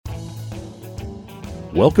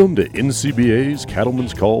Welcome to NCBA's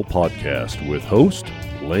Cattlemen's Call podcast with host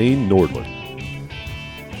Lane Nordland.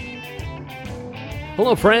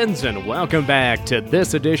 Hello, friends, and welcome back to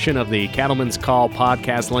this edition of the Cattlemen's Call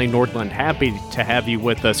podcast. Lane Nordland, happy to have you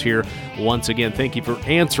with us here once again. Thank you for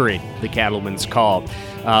answering the Cattlemen's Call.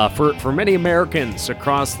 For many Americans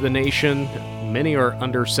across the nation, many are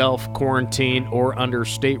under self-quarantine or under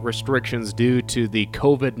state restrictions due to the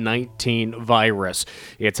COVID-19 virus.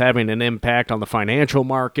 It's having an impact on the financial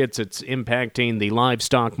markets. It's impacting the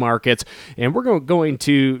livestock markets. And we're going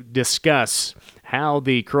to discuss how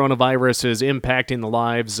the coronavirus is impacting the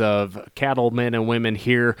lives of cattlemen and women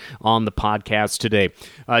here on the podcast today.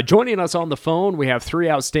 Joining us on the phone, we have three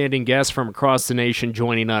outstanding guests from across the nation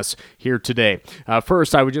joining us here today.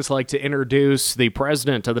 First, I would just like to introduce the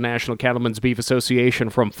president of the National Cattlemen's Beef Association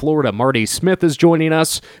from Florida, Marty Smith, is joining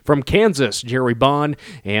us. From Kansas, Jerry Bond,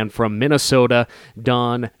 and from Minnesota,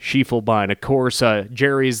 Don Schiefelbein. Of course,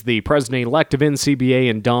 Jerry's the president-elect of NCBA,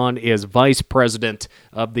 and Don is vice president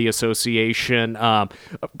of the association.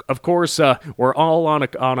 Of course, we're all on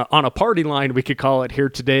a party line, we could call it here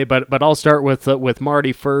today. But I'll start with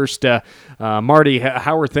Marty first. Marty,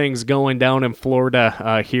 how are things going down in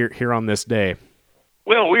Florida here on this day?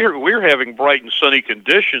 Well, we're having bright and sunny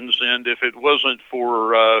conditions, and if it wasn't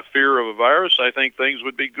for fear of a virus, I think things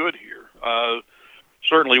would be good here.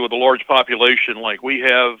 Certainly, with a large population like we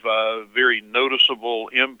have, very noticeable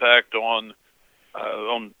impact on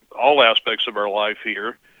all aspects of our life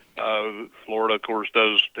here. Florida, of course,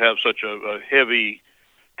 does have such a heavy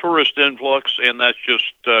tourist influx, and that's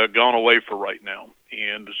just gone away for right now.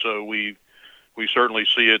 And so we certainly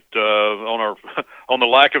see it on the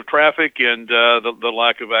lack of traffic and the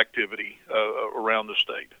lack of activity around the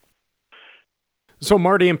state. So,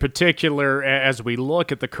 Marty, in particular, as we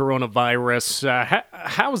look at the coronavirus,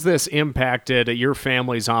 how's this impacted your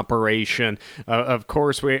family's operation? Of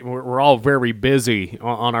course, we're all very busy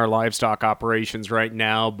on our livestock operations right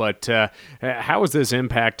now, but how has this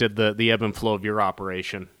impacted the ebb and flow of your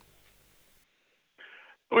operation?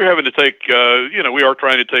 We're having to take, we are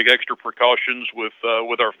trying to take extra precautions with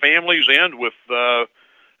our families and with the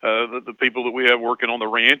people that we have working on the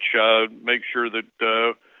ranch. Make sure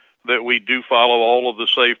that we do follow all of the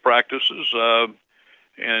safe practices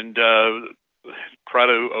and try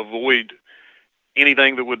to avoid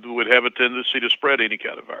anything that would have a tendency to spread any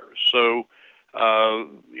kind of virus. So,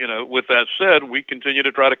 with that said, we continue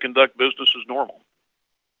to try to conduct business as normal.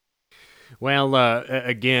 Well,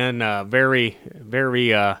 again, very,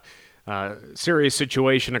 very serious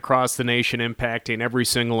situation across the nation, impacting every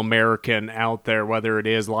single American out there, whether it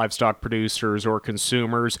is livestock producers or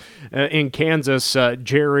consumers. In Kansas,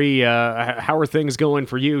 Jerry, how are things going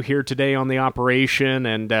for you here today on the operation?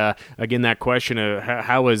 And again, that question of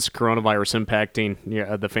how is coronavirus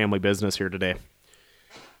impacting the family business here today?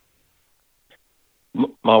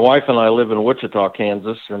 My wife and I live in Wichita,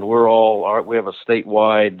 Kansas, and we have a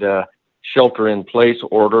statewide shelter-in-place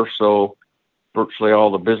order, so virtually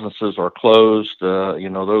all the businesses are closed.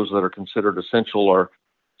 Those that are considered essential are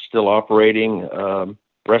still operating.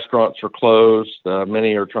 Restaurants are closed.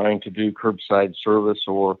 Many are trying to do curbside service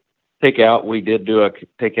or takeout. We did do a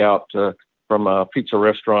takeout from a pizza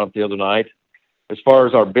restaurant the other night. As far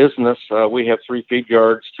as our business, we have 3 feed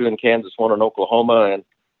yards, 2 in Kansas, 1 in Oklahoma, and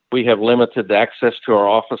we have limited access to our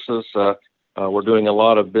offices. We're doing a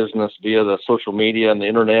lot of business via the social media and the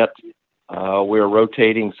internet. We're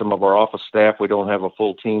rotating some of our office staff. We don't have a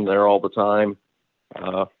full team there all the time.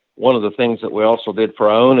 One of the things that we also did for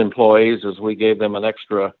our own employees is we gave them an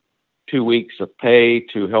extra 2 weeks of pay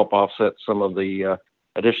to help offset some of the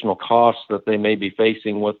additional costs that they may be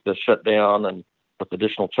facing with the shutdown and with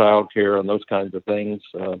additional childcare and those kinds of things.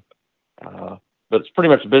 But it's pretty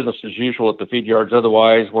much business as usual at the feed yards.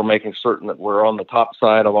 Otherwise, we're making certain that we're on the top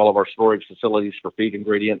side of all of our storage facilities for feed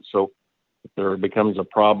ingredients. So if there becomes a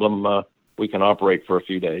problem, we can operate for a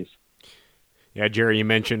few days. Yeah, Jerry, you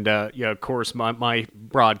mentioned, of course, my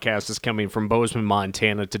broadcast is coming from Bozeman,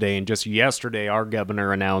 Montana today, and just yesterday our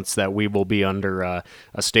governor announced that we will be under a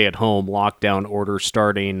stay-at-home lockdown order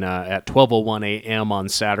starting at 12:01 a.m. on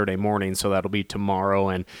Saturday morning, so that'll be tomorrow,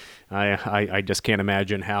 and I just can't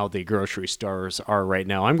imagine how the grocery stores are right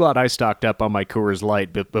now. I'm glad I stocked up on my Coors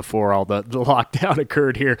Light before all the lockdown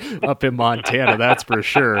occurred here up in Montana, that's for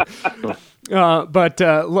sure. But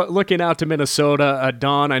looking out to Minnesota,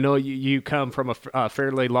 Don, I know you come from a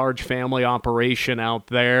fairly large family operation out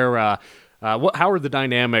there. How are the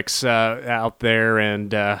dynamics out there,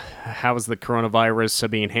 and how is the coronavirus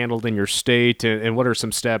being handled in your state, and what are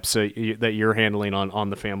some steps that you're handling on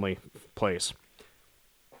the family place?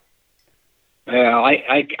 Well,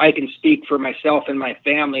 I can speak for myself and my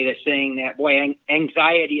family that's saying that, boy,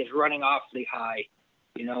 anxiety is running awfully high.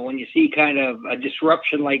 You know, when you see kind of a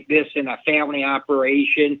disruption like this in a family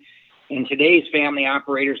operation, in today's family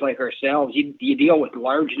operators like ourselves, you deal with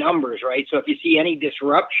large numbers, right? So if you see any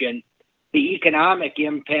disruption, the economic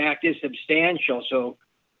impact is substantial. So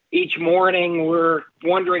each morning we're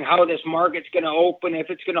wondering how this market's going to open, if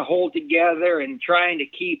it's going to hold together, and trying to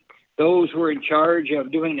keep those who are in charge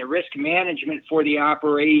of doing the risk management for the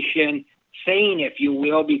operation sane, if you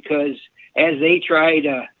will, because as they try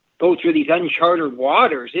to go through these uncharted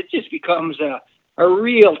waters, it just becomes a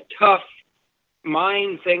real tough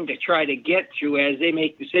mind thing to try to get through as they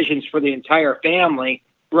make decisions for the entire family,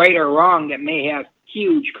 right or wrong, that may have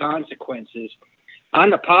huge consequences. On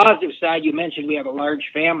the positive side, you mentioned we have a large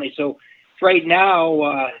family. So right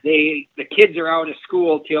now, the kids are out of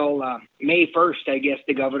school till May 1st, I guess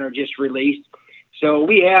the governor just released. So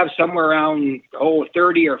we have somewhere around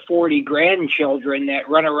 30 or 40 grandchildren that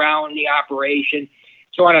run around the operation.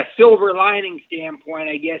 So on a silver lining standpoint,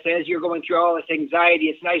 I guess, as you're going through all this anxiety,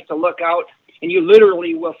 it's nice to look out and you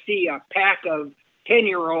literally will see a pack of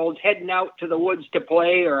 10-year-olds heading out to the woods to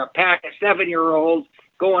play, or a pack of 7-year-olds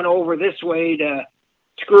going over this way to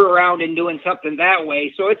screw around and doing something that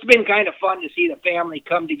way. So it's been kind of fun to see the family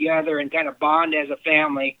come together and kind of bond as a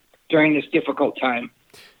family during this difficult time.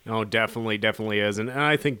 Oh, definitely is. And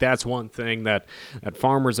I think that's one thing that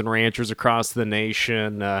farmers and ranchers across the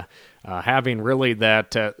nation, having really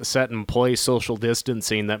that set in place social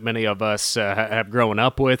distancing that many of us have grown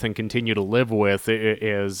up with and continue to live with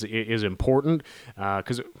is important,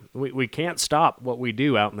 because we can't stop what we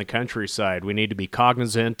do out in the countryside. We need to be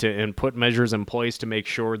cognizant and put measures in place to make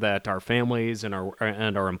sure that our families and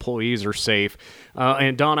our employees are safe.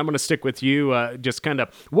 And Don, I'm going to stick with you. Just kind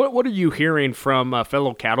of what are you hearing from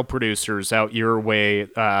fellow cattle producers out your way?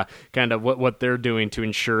 Kind of what they're doing to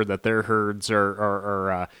ensure that their herds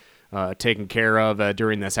are taken care of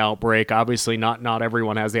during this outbreak. Obviously, not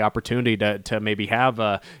everyone has the opportunity to maybe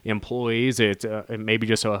have employees. It's maybe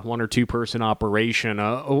just a 1 or 2 person operation.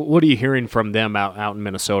 What are you hearing from them out in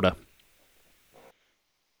Minnesota?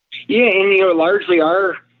 Yeah, and largely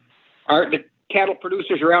the cattle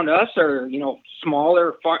producers around us are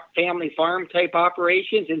smaller family farm type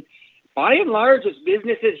operations, and by and large, it's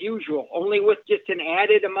business as usual, only with just an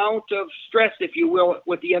added amount of stress, if you will,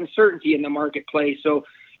 with the uncertainty in the marketplace. So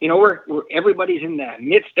everybody's in the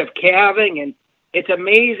midst of calving, and it's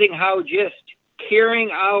amazing how just carrying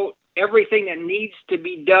out everything that needs to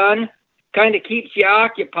be done kind of keeps you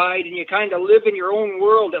occupied, and you kind of live in your own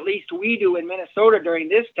world. At least we do in Minnesota during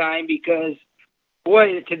this time, because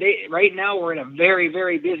boy, right now we're in a very,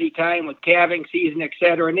 very busy time with calving season, et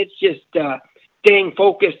cetera, and it's just staying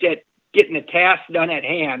focused at getting the task done at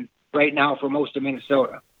hand right now for most of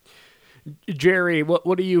Minnesota. Jerry,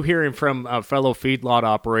 what are you hearing from fellow feedlot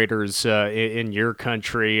operators in your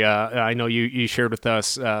country? I know you shared with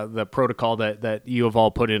us the protocol that you have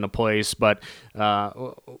all put into place, but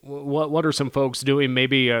what are some folks doing?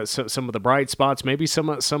 Maybe some of the bright spots, maybe some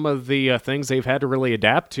of the things they've had to really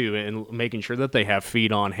adapt to, and making sure that they have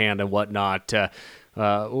feed on hand and whatnot.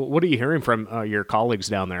 What are you hearing from your colleagues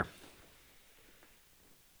down there?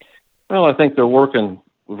 Well, I think they're working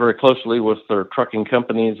very closely with their trucking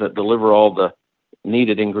companies that deliver all the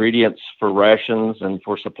needed ingredients for rations and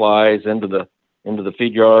for supplies into the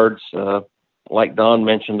feed yards. Like Don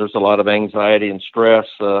mentioned, there's a lot of anxiety and stress.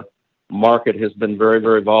 Market has been very,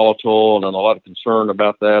 very volatile, and a lot of concern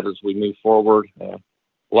about that as we move forward.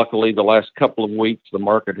 Luckily, the last couple of weeks, the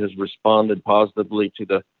market has responded positively to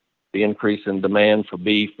the increase in demand for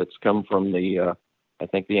beef that's come from the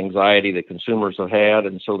anxiety that consumers have had.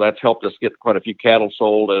 And so that's helped us get quite a few cattle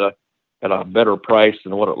sold at a better price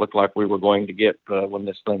than what it looked like we were going to get when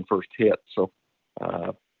this thing first hit. So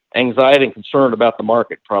anxiety and concern about the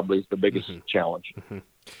market probably is the biggest challenge. Mm-hmm.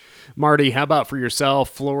 Marty, how about for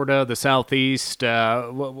yourself, Florida, the Southeast?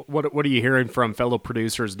 What are you hearing from fellow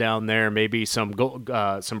producers down there? Maybe some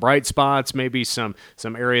bright spots, maybe some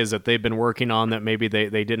areas that they've been working on that maybe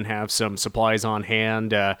they didn't have some supplies on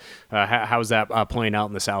hand. How's that playing out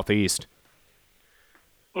in the Southeast?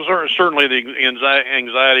 Well, certainly the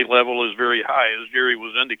anxiety level is very high, as Jerry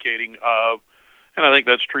was indicating, and I think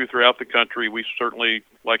that's true throughout the country. We certainly,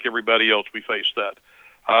 like everybody else, we face that.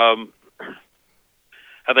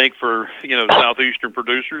 I think for southeastern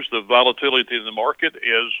producers, the volatility in the market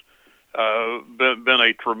has been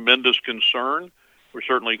a tremendous concern. We're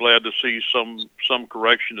certainly glad to see some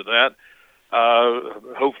correction to that.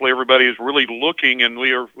 Hopefully, everybody is really looking, and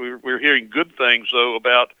we're hearing good things though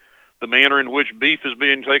about the manner in which beef is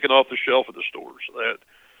being taken off the shelf at the stores. That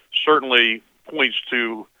certainly points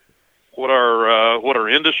to what our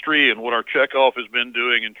industry and what our checkoff has been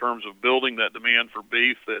doing in terms of building that demand for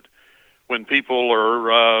beef, that when people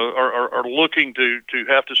are looking to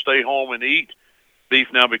have to stay home and eat, beef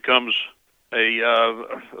now becomes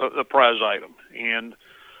a prize item, and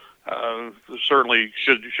certainly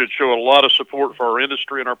should show a lot of support for our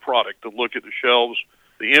industry and our product, to look at the shelves,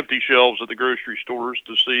 the empty shelves at the grocery stores,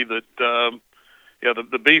 to see that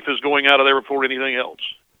the beef is going out of there before anything else.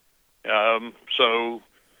 So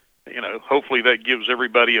hopefully that gives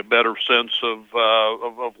everybody a better sense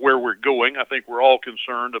of where we're going. I think we're all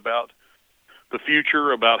concerned about the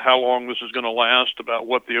future, about how long this is going to last, about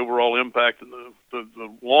what the overall impact and the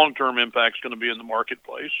long-term impact is going to be in the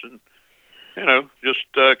marketplace, and just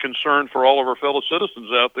concerned for all of our fellow citizens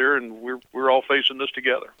out there, and we're all facing this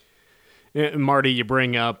together. Marty, you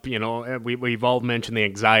bring up, we've all mentioned the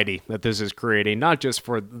anxiety that this is creating, not just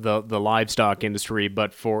for the livestock industry,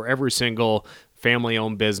 but for every single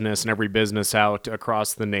family-owned business and every business out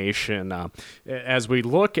across the nation. As we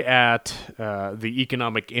look at the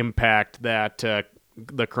economic impact that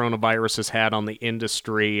the coronavirus has had on the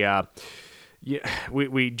industry,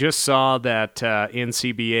 we just saw that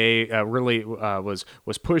NCBA really was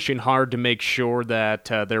pushing hard to make sure that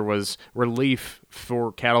there was relief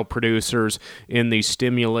for cattle producers in the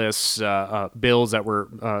stimulus bills that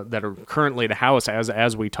are currently the House.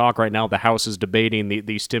 As we talk right now, the House is debating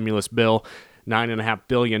the stimulus bill. $9.5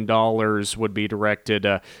 billion would be directed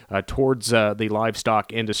towards the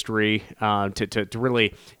livestock industry to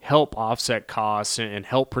really help offset costs and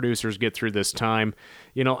help producers get through this time.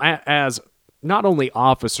 As not only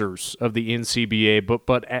officers of the NCBA,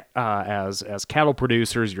 but as cattle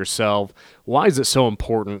producers yourself, why is it so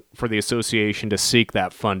important for the association to seek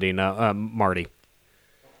that funding, Marty?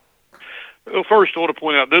 Well, first, I want to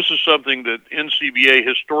point out this is something that NCBA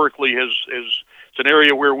historically has it's an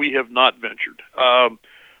area where we have not ventured.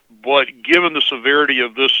 But given the severity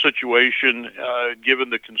of this situation, given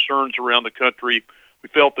the concerns around the country, we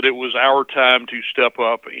felt that it was our time to step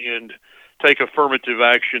up and take affirmative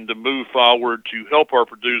action to move forward to help our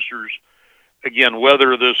producers, again,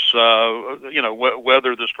 weather this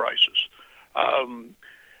crisis.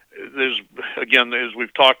 There's, again, as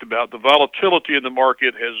we've talked about, the volatility in the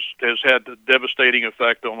market has had a devastating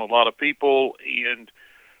effect on a lot of people, and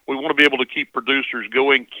we want to be able to keep producers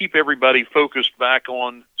going, keep everybody focused back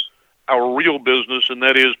on our real business, and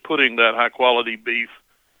that is putting that high-quality beef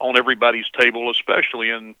on everybody's table, especially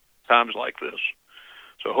in times like this.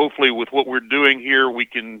 So hopefully with what we're doing here, we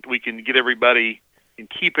can get everybody and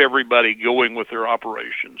keep everybody going with their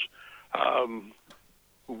operations.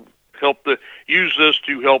 Use this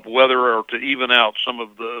to help weather or to even out some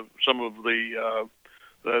of the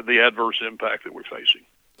adverse impact that we're facing.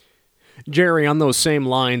 Jerry, on those same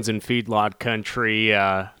lines in feedlot country,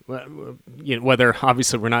 whether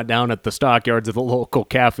obviously we're not down at the stockyards of the local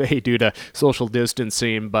cafe due to social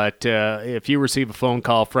distancing, but if you receive a phone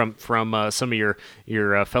call from some of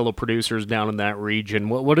your fellow producers down in that region,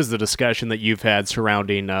 what is the discussion that you've had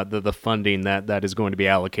surrounding the funding that is going to be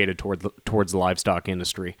allocated towards the livestock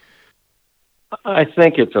industry? I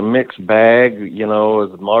think it's a mixed bag.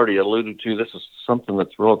 As Marty alluded to, this is something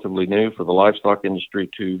that's relatively new for the livestock industry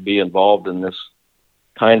to be involved in this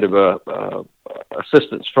kind of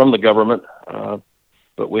assistance from the government.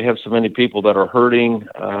 But we have so many people that are hurting.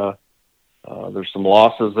 There's some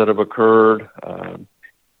losses that have occurred.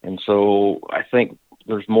 And so I think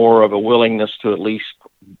there's more of a willingness to at least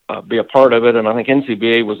be a part of it. And I think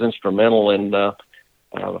NCBA was instrumental in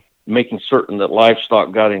making certain that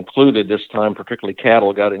livestock got included this time, particularly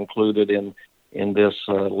cattle got included in this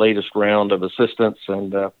latest round of assistance.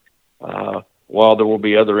 And while there will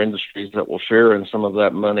be other industries that will share in some of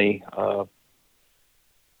that money,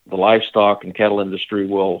 the livestock and cattle industry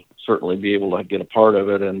will certainly be able to get a part of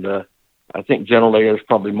it. And I think generally there's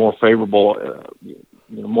probably more favorable,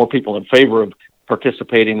 more people in favor of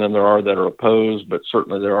participating than there are that are opposed, but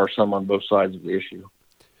certainly there are some on both sides of the issue.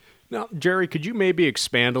 Now, Jerry, could you maybe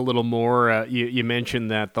expand a little more? You mentioned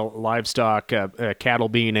that the livestock cattle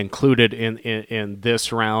being included in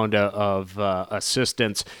this round of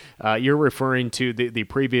assistance. You're referring to the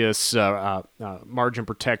previous margin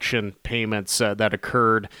protection payments that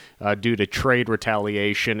occurred due to trade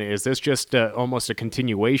retaliation. Is this just almost a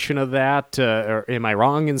continuation of that? Or am I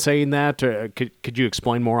wrong in saying that? Could you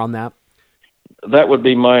explain more on that? That would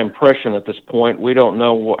be my impression at this point. We don't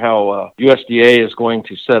know how USDA is going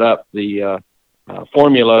to set up the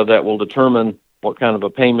formula that will determine what kind of a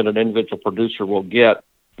payment an individual producer will get.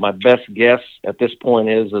 My best guess at this point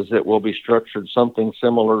is it will be structured something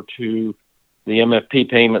similar to the MFP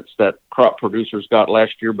payments that crop producers got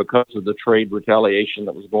last year because of the trade retaliation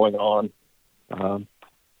that was going on.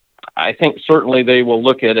 I think certainly they will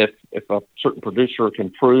look at if a certain producer can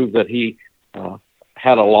prove that he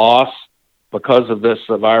had a loss because of this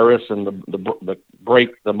virus and the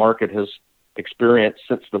break the market has experienced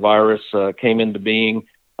since the virus came into being.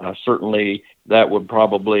 Certainly that would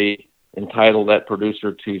probably entitle that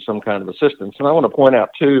producer to some kind of assistance. And I want to point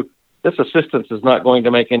out too, this assistance is not going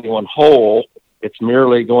to make anyone whole. It's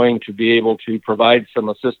merely going to be able to provide some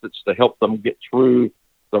assistance to help them get through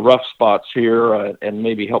the rough spots here and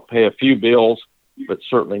maybe help pay a few bills, but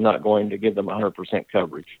certainly not going to give them 100%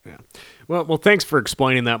 coverage. Yeah. Well, thanks for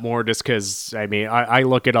explaining that more, just because, I mean, I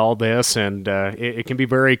look at all this, and it can be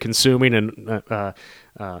very consuming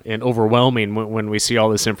and overwhelming when we see all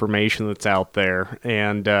this information that's out there.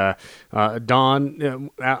 And Don,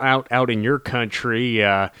 out in your country,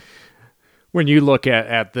 when you look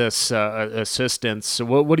at this assistance,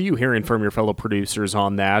 what are you hearing from your fellow producers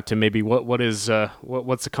on that? And maybe what's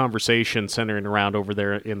the conversation centering around over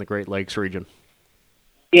there in the Great Lakes region?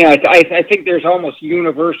 Yeah, I think there's almost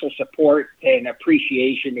universal support and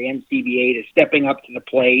appreciation to NCBA to stepping up to the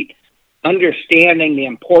plate, understanding the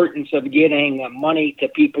importance of getting money to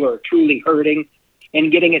people who are truly hurting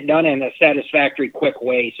and getting it done in a satisfactory, quick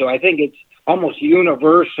way. So I think it's almost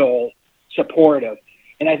universal supportive.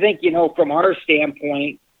 And I think, from our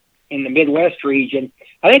standpoint in the Midwest region,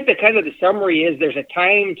 I think the summary is there's a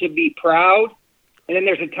time to be proud and then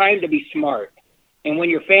there's a time to be smart. And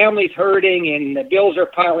when your family's hurting and the bills are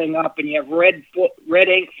piling up and you have red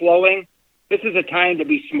ink flowing, this is a time to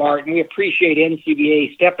be smart. And we appreciate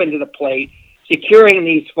NCBA stepping to the plate, securing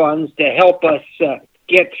these funds to help us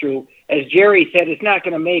get through. As Jerry said, it's not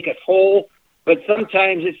going to make us whole, but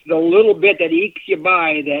sometimes it's the little bit that ekes you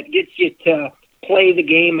by that gets you to play the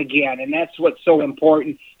game again. And that's what's so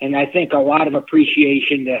important. And I think a lot of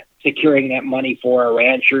appreciation to securing that money for our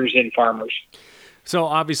ranchers and farmers. So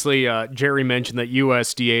obviously, Jerry mentioned that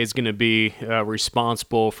USDA is going to be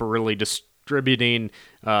responsible for really distributing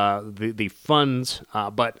the funds,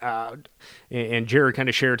 and Jerry kind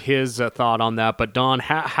of shared his thought on that. But Don,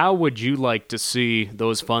 how would you like to see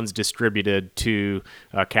those funds distributed to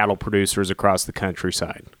cattle producers across the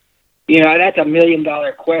countryside? That's $1 million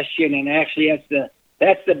question, and actually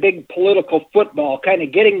that's the big political football. Kind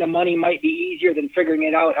of getting the money might be easier than figuring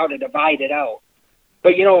it out how to divide it out.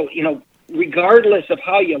 But regardless of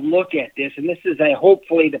how you look at this, and this is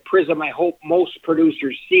hopefully the prism I hope most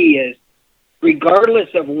producers see, is regardless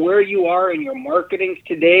of where you are in your marketing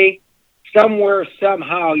today, somewhere,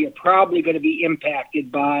 somehow, you're probably going to be impacted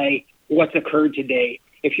by what's occurred today.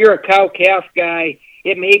 If you're a cow-calf guy,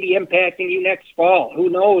 it may be impacting you next fall. Who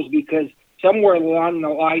knows? Because somewhere along the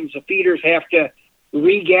lines, the feeders have to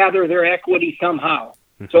regather their equity somehow.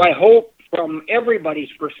 So I hope from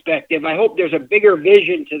everybody's perspective, I hope there's a bigger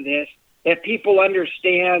vision to this, that people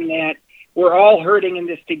understand that we're all hurting in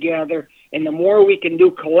this together, and the more we can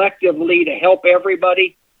do collectively to help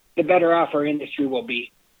everybody, the better off our industry will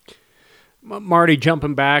be. Marty,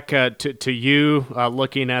 jumping back to you,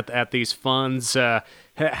 looking at these funds,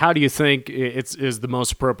 how do you think is the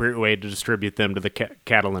most appropriate way to distribute them to the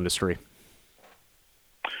cattle industry?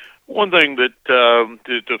 One thing that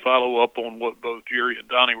to follow up on what both Jerry and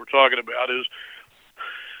Donnie were talking about is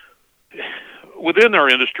within our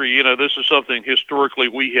industry, this is something historically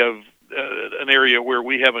we have an area where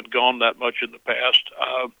we haven't gone that much in the past.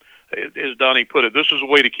 As Donnie put it, this is a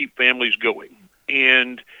way to keep families going.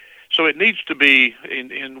 And so it needs to be,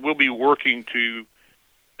 and we'll be working to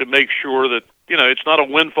make sure that, it's not a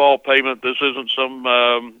windfall payment. This isn't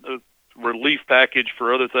some relief package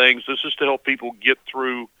for other things. This is to help people get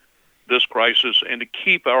through this crisis and to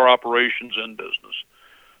keep our operations in business.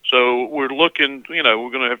 So we're looking, we're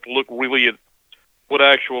going to have to look really at what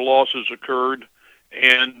actual losses occurred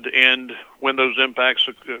and when those impacts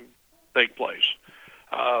take place.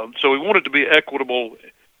 So we want it to be equitable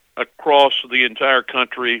across the entire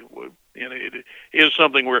country. It is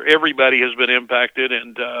something where everybody has been impacted,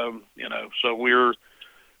 and so we're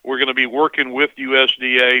going to be working with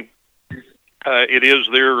USDA. It is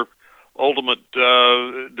their ultimate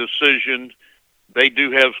decision. They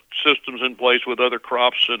do have systems in place with other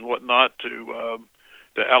crops and whatnot to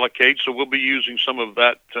allocate. So we'll be using some of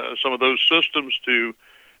those systems to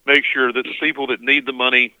make sure that the people that need the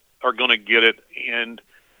money are going to get it, and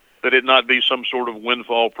that it not be some sort of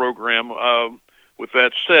windfall program. With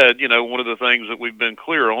that said, one of the things that we've been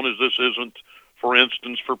clear on is this isn't, for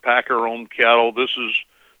instance, for Packer-owned cattle. This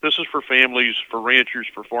is for families, for ranchers,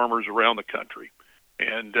 for farmers around the country,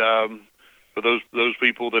 and for those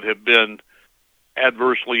people that have been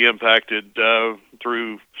adversely impacted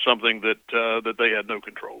through something that they had no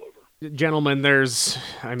control over. Gentlemen,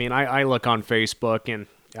 I look on Facebook, and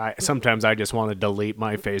sometimes I just want to delete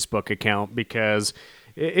my Facebook account because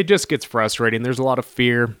it just gets frustrating. There's a lot of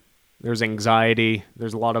fear, there's anxiety,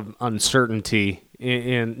 there's a lot of uncertainty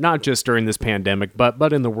in not just during this pandemic,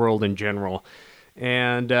 but in the world in general.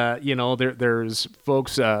 And there's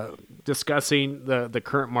folks discussing the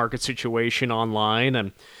current market situation online,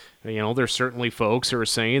 and there's certainly folks who are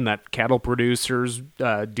saying that cattle producers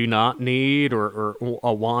do not need or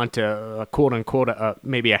want a quote unquote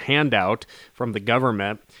maybe a handout from the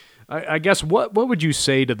government. I guess what would you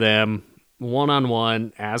say to them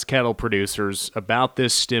one-on-one as cattle producers about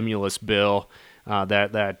this stimulus bill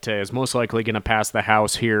that is most likely going to pass the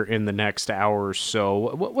House here in the next hour or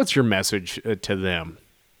so? What's your message to them?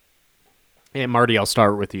 And Marty, I'll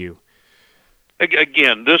start with you.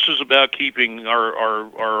 Again, this is about keeping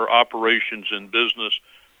our operations in business.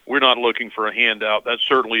 We're not looking for a handout. That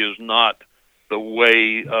certainly is not the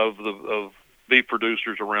way of beef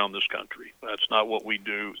producers around this country. That's not what we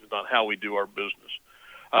do. It's not how we do our business.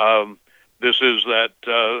 This is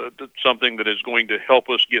something that is going to help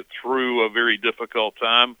us get through a very difficult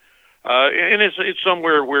time, and it's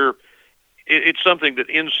somewhere where it's something that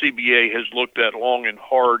NCBA has looked at long and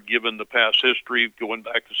hard, given the past history, going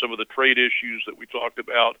back to some of the trade issues that we talked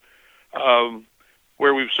about,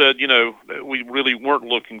 where we've said, we really weren't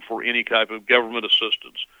looking for any type of government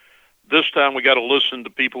assistance. This time we got to listen to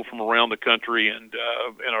people from around the country and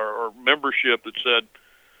our membership that said,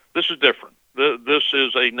 this is different. This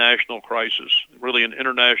is a national crisis, really an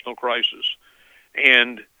international crisis,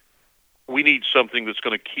 and we need something that's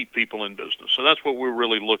going to keep people in business. So that's what we're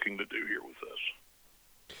really looking to do here with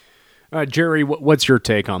this. Jerry, what's your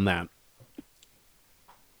take on that?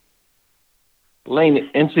 Lane,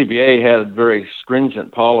 NCBA had a very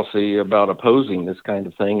stringent policy about opposing this kind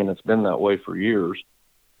of thing, and it's been that way for years.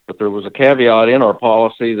 But there was a caveat in our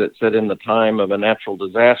policy that said in the time of a natural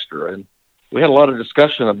disaster, and we had a lot of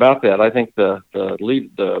discussion about that. I think the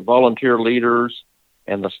volunteer leaders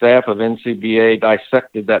and the staff of NCBA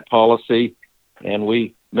dissected that policy, and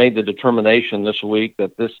we made the determination this week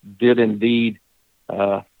that this did indeed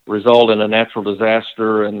result in a natural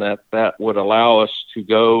disaster, and that would allow us to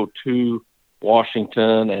go to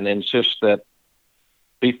Washington and insist that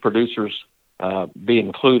beef producers be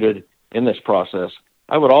included in this process.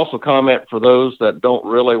 I would also comment for those that don't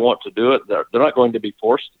really want to do it, they're not going to be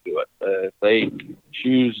forced to do it. If they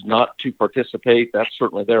choose not to participate, that's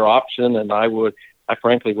certainly their option, and I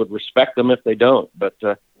frankly would respect them if they don't. But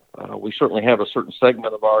we certainly have a certain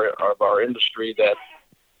segment of our industry that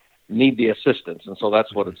need the assistance, and so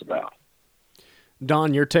that's what it's about.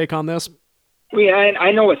 Don, your take on this? Well, yeah,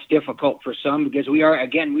 I know it's difficult for some because we are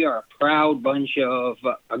a proud bunch of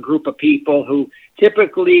a group of people who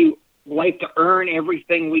typically like to earn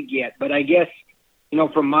everything we get. But I guess,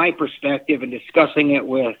 from my perspective and discussing it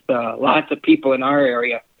with lots of people in our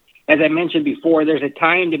area, as I mentioned before, there's a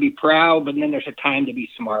time to be proud, but then there's a time to be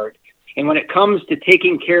smart. And when it comes to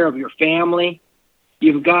taking care of your family,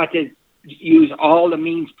 you've got to use all the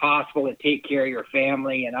means possible to take care of your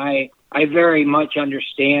family. And I very much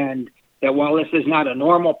understand that while this is not a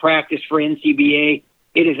normal practice for NCBA,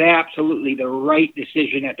 it is absolutely the right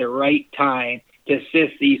decision at the right time to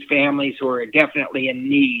assist these families who are definitely in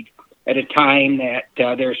need at a time that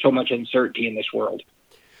there's so much uncertainty in this world.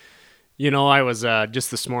 I was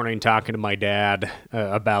just this morning talking to my dad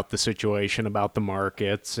about the situation, about the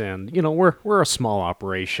markets, and we're a small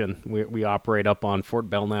operation. We operate up on Fort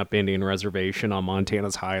Belknap Indian Reservation on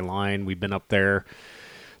Montana's High Line. We've been up there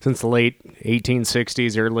since the late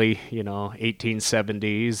 1860s, early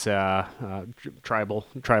 1870s.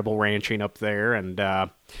 Tribal ranching up there, and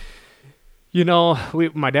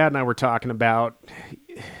my dad and I were talking about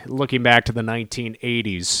looking back to the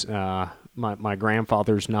 1980s. My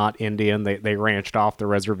grandfather's not Indian. They ranched off the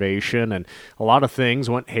reservation, and a lot of things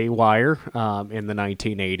went haywire in the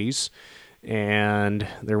 1980s, and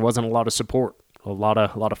there wasn't a lot of support. A lot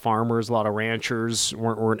of farmers, a lot of ranchers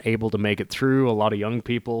weren't able to make it through. A lot of young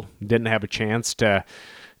people didn't have a chance to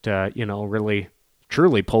really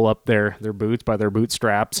truly pull up their boots by their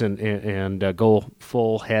bootstraps and go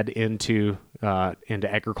full head into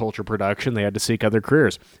agriculture production. They had to seek other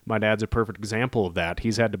careers. My dad's a perfect example of that.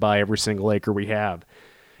 He's had to buy every single acre we have.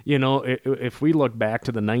 If we look back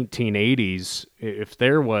to the 1980s, if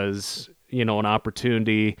there was an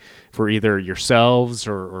opportunity for either yourselves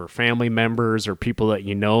or family members or people that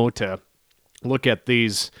to look at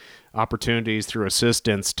these opportunities through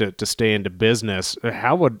assistance to stay into business,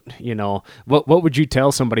 how would what would you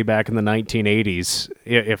tell somebody back in the 1980s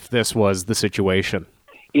if this was the situation?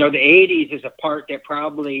 The 80s is a part that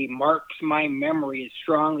probably marks my memory as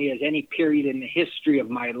strongly as any period in the history of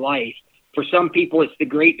my life. For some people, it's the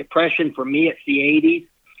Great Depression. For me, it's the 80s.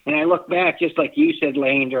 And I look back, just like you said,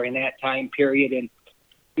 Lane, during that time period, and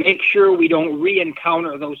make sure we don't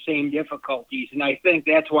re-encounter those same difficulties. And I think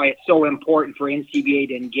that's why it's so important for NCBA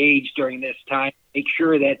to engage during this time, make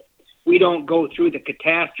sure that we don't go through the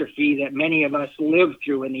catastrophe that many of us lived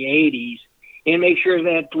through in the 80s, and make sure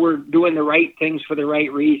that we're doing the right things for the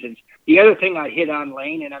right reasons. The other thing I hit on,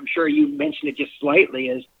 Lane, and I'm sure you mentioned it just slightly,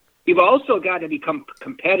 is you've also got to become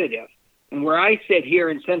competitive. And where I sit here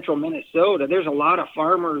in central Minnesota, there's a lot of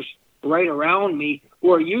farmers right around me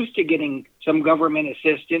who are used to getting some government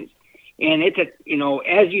assistance. And it's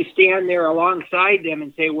as you stand there alongside them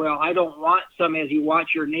and say, well, I don't want some, as you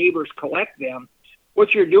watch your neighbors collect them,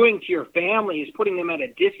 what you're doing to your family is putting them at a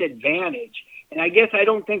disadvantage. And I guess I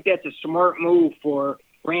don't think that's a smart move for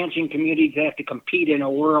ranching communities that have to compete in a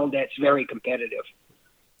world that's very competitive.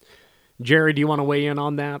 Jerry, do you want to weigh in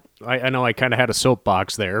on that? I know I kind of had a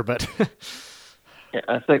soapbox there, but Yeah,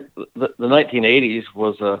 I think the 1980s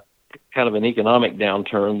was a kind of an economic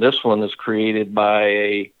downturn. This one is created by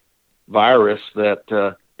a virus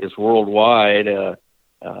that is worldwide. And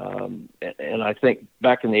I think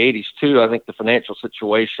back in the 80s, too, I think the financial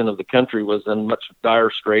situation of the country was in much dire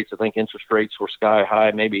straits. I think interest rates were sky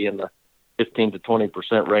high, maybe in the 15 to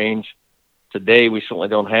 20% range. Today, we certainly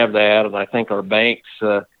don't have that. And I think our banks,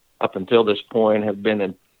 up until this point, have been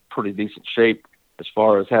in pretty decent shape as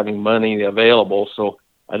far as having money available. So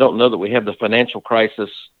I don't know that we have the financial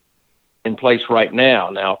crisis in place right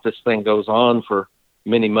now. Now, if this thing goes on for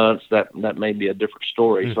many months, that may be a different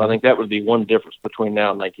story. Mm-hmm. So I think that would be one difference between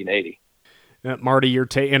now and 1980. Marty, your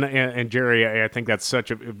take, and Jerry, I think that's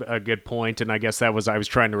such a good point, and I guess I was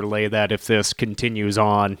trying to relay that if this continues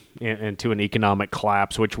on into an economic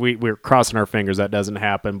collapse, which we're crossing our fingers that doesn't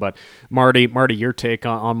happen. But Marty, your take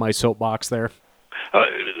on my soapbox there?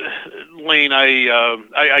 Lane,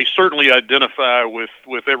 I certainly identify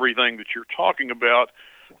with everything that you're talking about.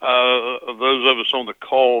 Those of us on the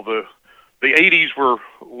call, the 80s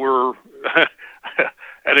were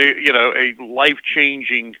at a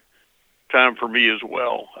life-changing time for me as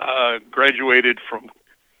well. Graduated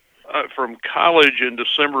from college in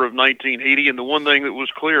December of 1980, and the one thing that was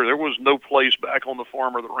clear, there was no place back on the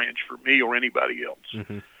farm or the ranch for me or anybody else.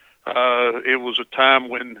 Mm-hmm. It was a time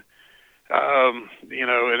when,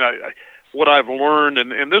 what I've learned,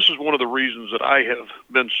 and this is one of the reasons that I have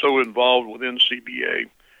been so involved with NCBA.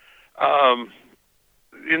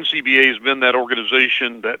 NCBA has been that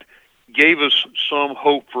organization that gave us some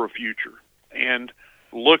hope for a future and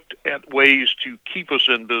looked at ways to keep us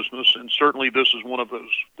in business, and certainly this is one of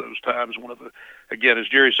those times. Again, as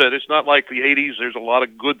Jerry said, it's not like the 80s. There's a lot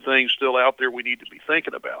of good things still out there we need to be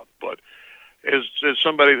thinking about. But as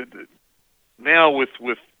somebody that now with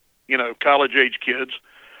college-age kids,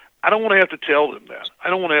 I don't want to have to tell them that. I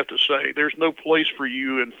don't want to have to say, there's no place for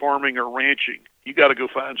you in farming or ranching. You got to go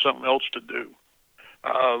find something else to do.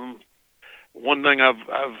 One thing I've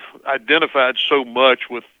identified so much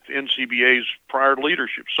with NCBA's prior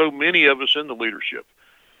leadership, so many of us in the leadership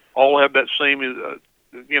all have that same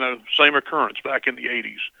occurrence back in the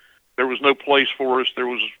 80s. There was no place for us.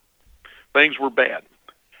 Things were bad.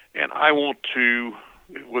 And I want to,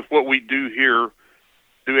 with what we do here,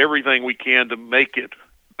 do everything we can to make it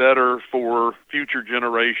better for future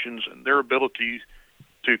generations and their ability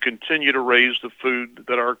to continue to raise the food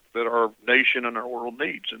that our nation and our world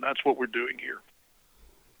needs. And that's what we're doing here.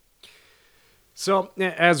 So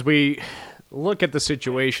as we look at the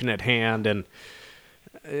situation at hand, and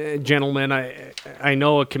gentlemen, I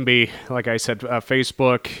know it can be, like I said,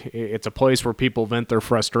 Facebook, it's a place where people vent their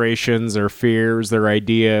frustrations, their fears, their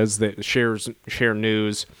ideas, that share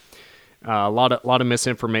news. A lot of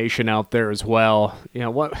misinformation out there as well.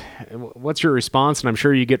 What's your response? And I'm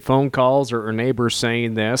sure you get phone calls or neighbors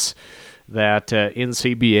saying this, that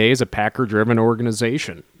NCBA is a Packer-driven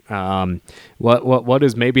organization. What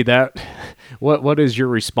is maybe that? What is your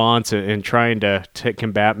response in trying to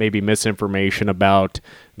combat maybe misinformation about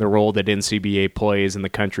the role that NCBA plays in the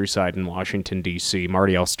countryside in Washington, D.C.?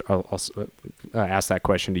 Marty, I'll ask that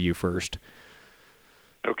question to you first.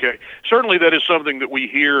 Okay, certainly that is something that we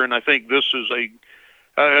hear, and I think this is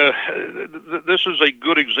a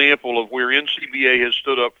good example of where NCBA has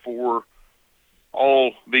stood up for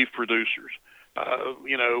all beef producers.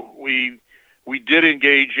 We did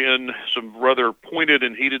engage in some rather pointed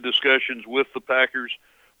and heated discussions with the Packers.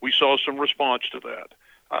 We saw some response to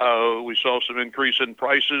that. We saw some increase in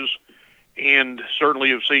prices, and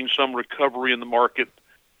certainly have seen some recovery in the market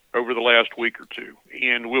over the last week or two,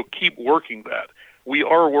 and we'll keep working that. We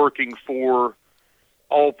are working for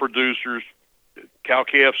all producers,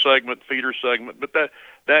 cow-calf segment, feeder segment, but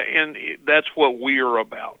that's what we are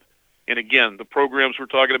about. And again, the programs we're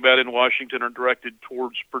talking about in Washington are directed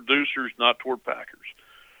towards producers, not toward packers.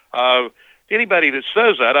 Anybody that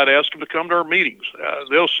says that, I'd ask them to come to our meetings.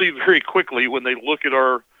 They'll see very quickly when they look at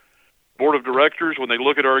our board of directors, when they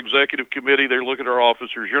look at our executive committee, they look at our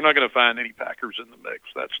officers. You're not going to find any packers in the mix.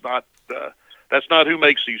 That's not who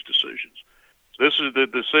makes these decisions. This is the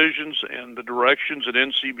decisions and the directions at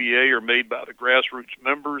NCBA are made by the grassroots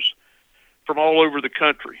members from all over the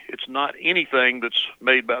country. It's not anything that's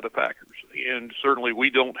made by the packers, and certainly we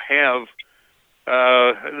don't have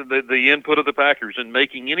the input of the packers in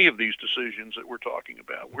making any of these decisions that we're talking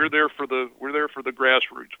about. We're there for the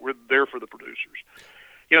grassroots. We're there for the producers.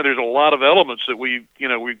 There's a lot of elements that we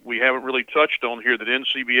haven't really touched on here that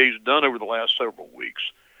NCBA's done over the last several weeks.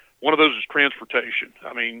 One of those is transportation.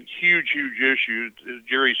 I mean, huge issue. As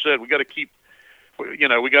Jerry said, we got to keep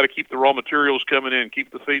the raw materials coming in,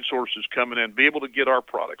 keep the feed sources coming in, be able to get our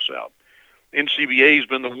products out. NCBA has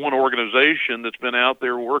been the one organization that's been out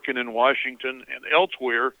there working in Washington and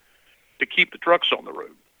elsewhere to keep the trucks on the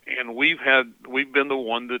road, and we've been the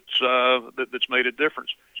one that's made a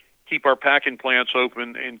difference. Keep our packing plants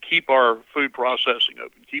open and keep our food processing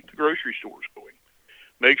open. Keep the grocery stores going.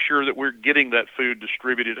 Make sure that we're getting that food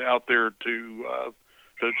distributed out there to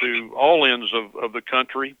all ends of the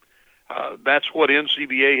country. That's what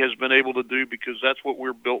NCBA has been able to do because that's what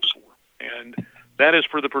we're built for. And that is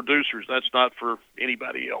for the producers. That's not for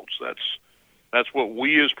anybody else. That's what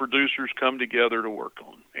we as producers come together to work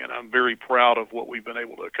on. And I'm very proud of what we've been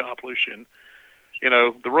able to accomplish. And,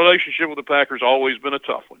 the relationship with the Packers always been a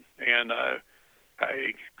tough one. And,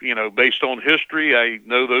 based on history, I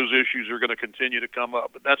know those issues are going to continue to come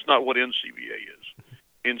up, but that's not what NCBA is.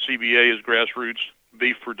 NCBA is grassroots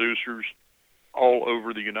beef producers all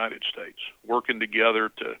over the United States working together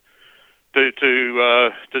to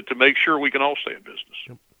make sure we can all stay in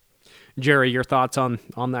business. Jerry, your thoughts on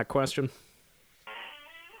that question?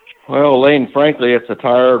 Well, Lane, frankly, it's a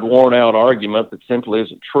tired, worn-out argument that simply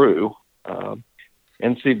isn't true.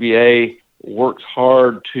 NCBA works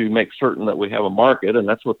hard to make certain that we have a market, and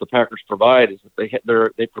that's what the Packers provide. Is that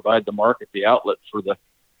they provide the market, the outlet for the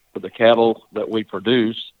cattle that we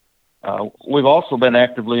produce. We've also been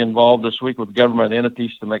actively involved this week with government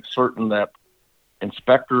entities to make certain that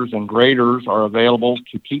inspectors and graders are available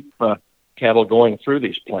to keep cattle going through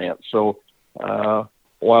these plants. So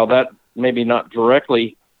while that maybe not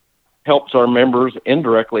directly helps our members,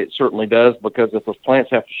 indirectly it certainly does, because if those plants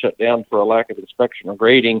have to shut down for a lack of inspection or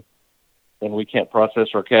grading, then we can't process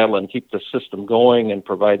our cattle and keep the system going and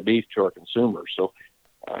provide beef to our consumers. So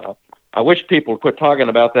I wish people would quit talking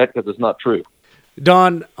about that because it's not true.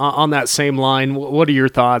 Don, on that same line, what are your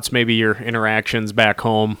thoughts, maybe your interactions back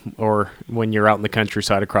home or when you're out in the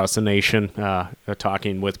countryside across the nation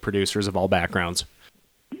talking with producers of all backgrounds?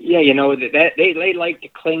 Yeah, that they like to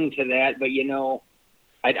cling to that, but,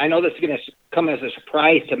 I know this is going to come as a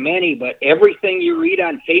surprise to many, but everything you read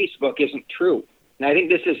on Facebook isn't true. And I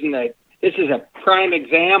think this is a prime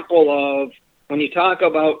example of when you talk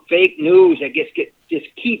about fake news that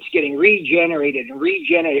just keeps getting regenerated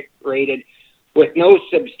with no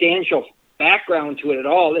substantial background to it at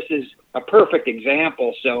all. This is a perfect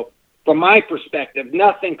example. So from my perspective,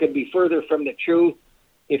 nothing could be further from the truth.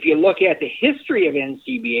 If you look at the history of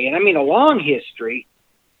NCBA, and I mean a long history,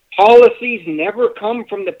 policies never come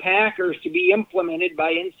from the Packers to be implemented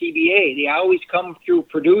by NCBA. They always come through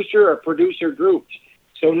producer or producer groups.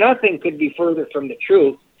 So nothing could be further from the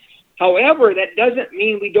truth. However, that doesn't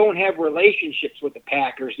mean we don't have relationships with the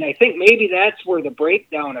Packers. And I think maybe that's where the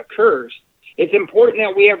breakdown occurs. It's important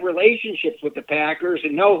that we have relationships with the Packers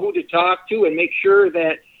and know who to talk to and make sure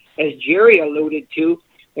that, as Jerry alluded to,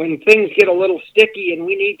 when things get a little sticky and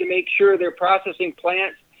we need to make sure their processing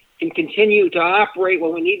plants can continue to operate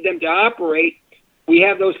when we need them to operate, we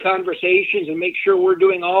have those conversations and make sure we're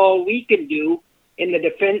doing all we can do in the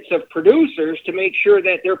defense of producers to make sure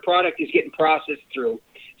that their product is getting processed through.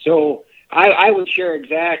 So I would share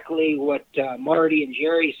exactly what Marty and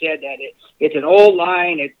Jerry said, that it's an old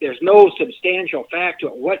line. There's no substantial fact to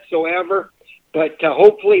it whatsoever. But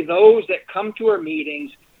hopefully those that come to our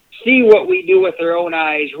meetings see what we do with their own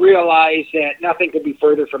eyes, realize that nothing could be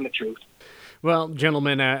further from the truth. Well,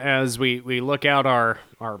 gentlemen, as we look out our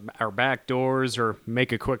back doors or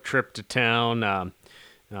make a quick trip to town,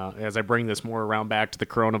 as I bring this more around back to the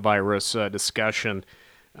coronavirus discussion,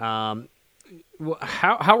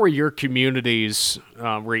 how are your communities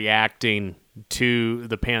reacting to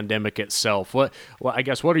the pandemic itself? What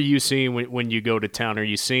are you seeing when you go to town? Are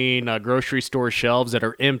you seeing grocery store shelves that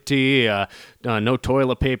are empty, no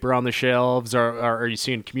toilet paper on the shelves? Are you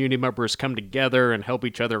seeing community members come together and help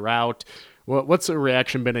each other out? What's the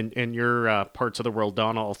reaction been in your parts of the world,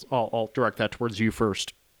 Don? I'll direct that towards you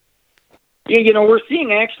first. Yeah, we're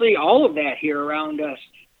seeing actually all of that here around us.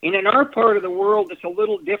 And in our part of the world, it's a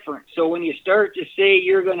little different. So when you start to say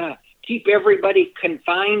you're going to keep everybody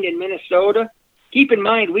confined in Minnesota, keep in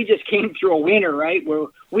mind we just came through a winter, right, where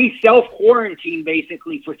we self-quarantine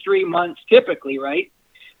basically for 3 months typically, right?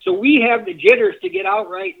 So we have the jitters to get out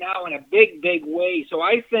right now in a big, big way. So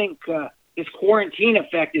I think this quarantine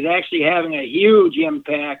effect is actually having a huge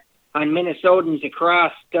impact on Minnesotans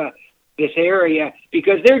across this area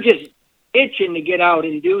because they're just itching to get out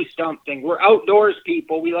and do something. We're outdoors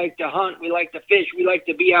people. We like to hunt. We like to fish. We like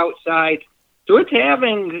to be outside. So it's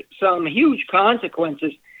having some huge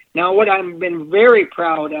consequences. Now, what I've been very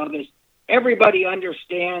proud of is everybody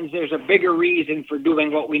understands there's a bigger reason for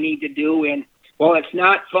doing what we need to do. And while it's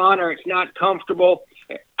not fun or it's not comfortable,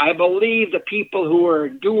 I believe the people who are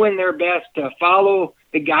doing their best to follow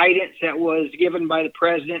the guidance that was given by the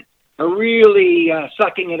president are really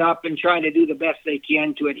sucking it up and trying to do the best they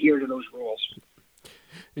can to adhere to those rules.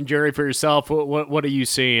 And Jerry, for yourself, what are you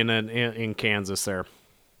seeing in Kansas there?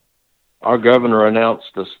 Our governor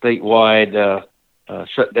announced a statewide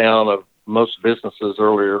shutdown of most businesses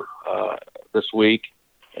earlier this week,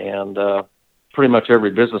 and pretty much every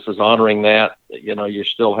business is honoring that. You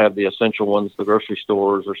still have the essential ones. The grocery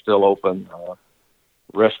stores are still open.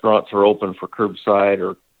 Restaurants are open for curbside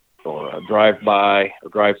or drive-by or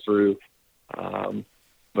drive-through.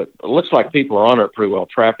 But it looks like people are on it pretty well.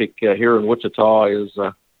 Traffic here in Wichita is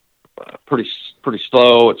pretty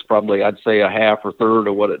slow. It's probably, I'd say, a half or third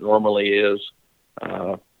of what it normally is.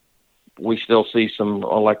 We still see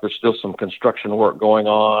there's still some construction work going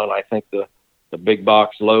on. I think the big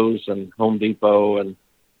box Lowe's and Home Depot and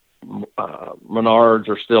Menards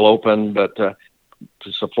are still open, but to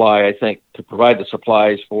provide the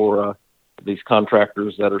supplies for these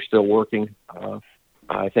contractors that are still working.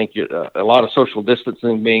 I think a lot of social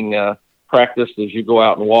distancing being practiced as you go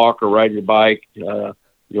out and walk or ride your bike.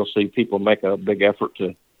 You'll see people make a big effort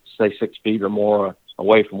to stay 6 feet or more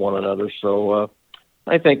away from one another. So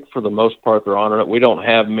I think for the most part they're honoring it. We don't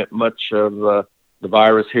have much of the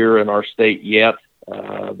virus here in our state yet.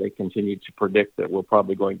 They continue to predict that we're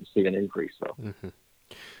probably going to see an increase. So. Mm-hmm.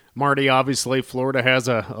 Marty, obviously, Florida has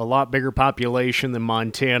a lot bigger population than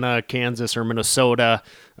Montana, Kansas, or Minnesota.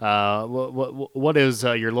 What is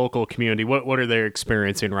your local community? What are they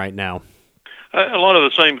experiencing right now? A lot of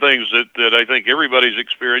the same things that I think everybody's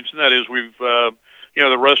experiencing. That is,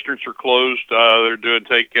 the restaurants are closed. They're doing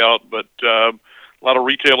takeout, but a lot of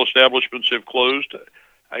retail establishments have closed.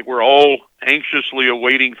 We're all anxiously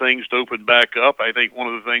awaiting things to open back up. I think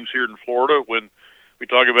one of the things here in Florida, when we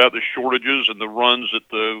talk about the shortages and the runs at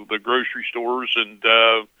the grocery stores and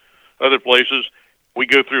other places, we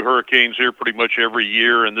go through hurricanes here pretty much every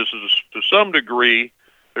year, and this is, to some degree,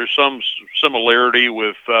 there's some similarity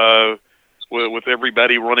with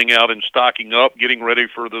everybody running out and stocking up, getting ready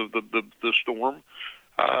for the storm.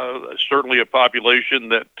 Certainly a population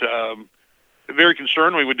that very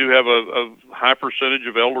concerned. We do have a high percentage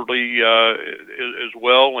of elderly as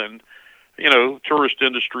well, and tourist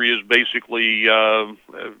industry is basically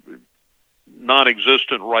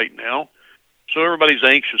non-existent right now. So everybody's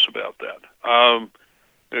anxious about that.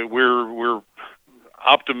 We're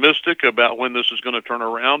optimistic about when this is going to turn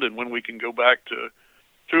around and when we can go back to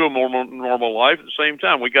a more normal life. At the same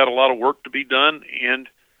time, we got a lot of work to be done, and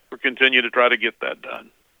we'll continue to try to get that done.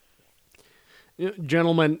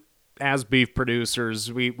 Gentlemen, as beef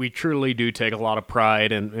producers, we truly do take a lot of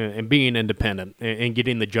pride in being independent and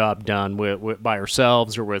getting the job done by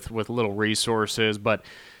ourselves or with little resources. But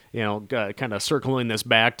kind of circling this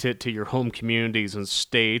back to your home communities and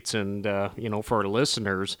states, and for our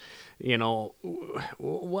listeners,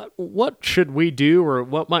 what should we do, or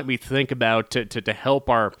what might we think about to help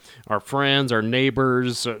our friends, our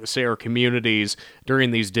neighbors, say our communities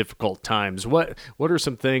during these difficult times? What are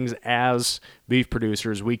some things as beef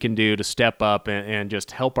producers we can do to step up and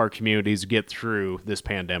just help our communities get through this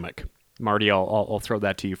pandemic? Marty, I'll throw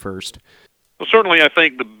that to you first. Well, certainly I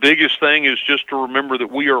think the biggest thing is just to remember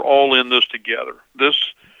that we are all in this together.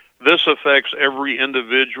 This affects every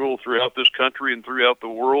individual throughout this country and throughout the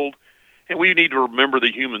world. And we need to remember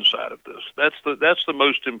the human side of this. That's the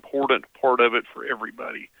most important part of it for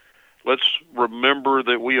everybody. Let's remember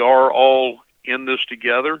that we are all in this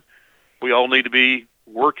together. We all need to be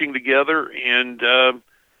working together, and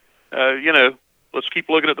let's keep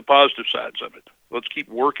looking at the positive sides of it. Let's keep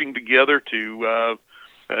working together to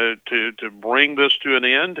bring this to an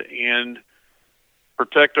end and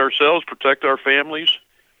protect ourselves, protect our families,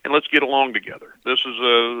 and let's get along together. This is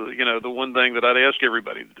the one thing that I'd ask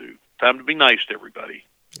everybody to do. Time to be nice to everybody,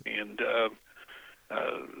 and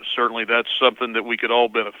certainly that's something that we could all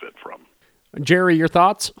benefit from. Jerry, your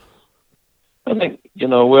thoughts? I think, we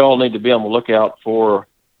all need to be on the lookout for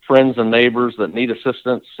friends and neighbors that need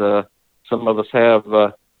assistance. Some of us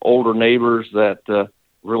have older neighbors that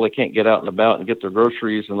really can't get out and about and get their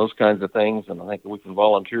groceries and those kinds of things, and I think we can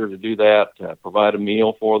volunteer to do that, provide a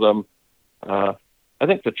meal for them. I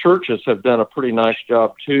think the churches have done a pretty nice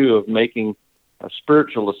job, too, of making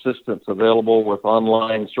spiritual assistance available with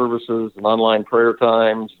online services and online prayer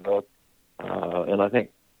times. And I think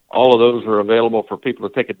all of those are available for people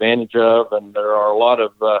to take advantage of. And there are a lot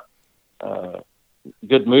of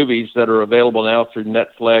good movies that are available now through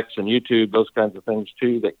Netflix and YouTube, those kinds of things,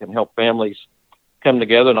 too, that can help families come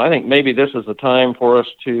together. And I think maybe this is a time for us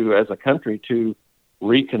to, as a country, to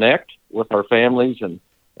reconnect with our families and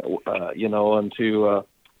and to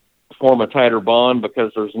form a tighter bond,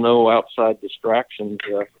 because there's no outside distractions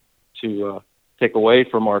to take away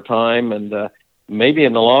from our time. And maybe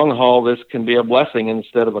in the long haul, this can be a blessing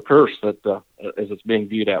instead of a curse that as it's being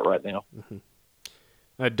viewed at right now.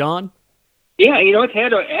 Mm-hmm. Don? Yeah, it's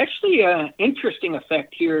had actually an interesting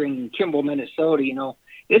effect here in Kimball, Minnesota.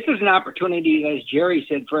 This is an opportunity, as Jerry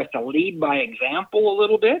said, for us to lead by example a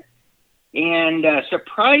little bit. And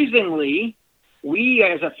surprisingly, we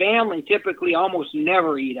as a family typically almost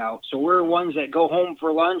never eat out. So we're ones that go home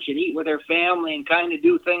for lunch and eat with our family and kind of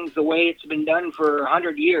do things the way it's been done for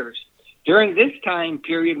 100 years. During this time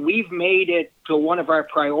period, we've made it to one of our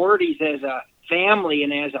priorities as a family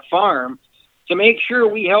and as a farm to make sure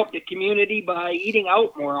we help the community by eating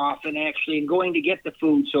out more often, actually, and going to get the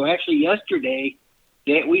food. So actually yesterday,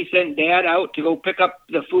 we sent Dad out to go pick up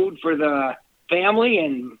the food for the family,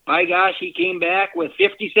 and by gosh, he came back with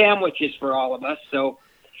 50 sandwiches for all of us. So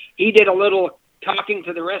he did a little talking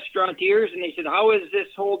to the restaurateurs, and they said, how is this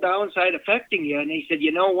whole downside affecting you? And they said,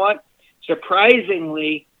 you know what?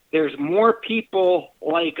 Surprisingly, there's more people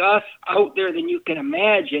like us out there than you can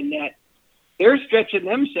imagine that they're stretching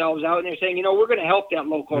themselves out, and they're saying, we're going to help that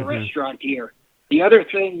local restaurateur. The other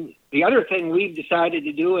thing we've decided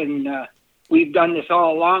to do, and we've done this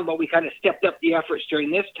all along, but we kind of stepped up the efforts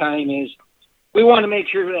during this time, is we want to make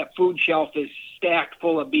sure that food shelf is stacked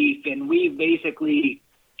full of beef. And we basically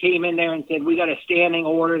came in there and said, we got a standing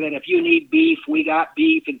order that if you need beef, we got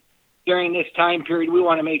beef. And during this time period, we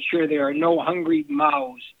want to make sure there are no hungry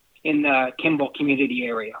mouths in the Kimball community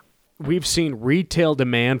area. We've seen retail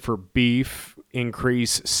demand for beef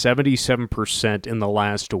increase 77% in the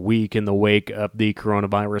last week in the wake of the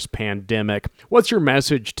coronavirus pandemic. What's your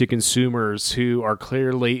message to consumers who are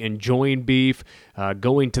clearly enjoying beef,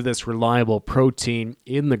 going to this reliable protein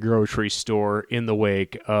in the grocery store in the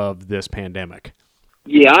wake of this pandemic?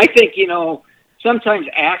 Yeah, I think, sometimes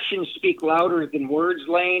actions speak louder than words,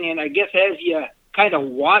 Lane. And I guess as you kind of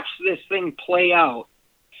watch this thing play out,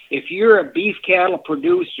 if you're a beef cattle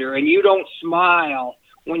producer and you don't smile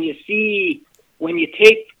when you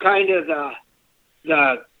take kind of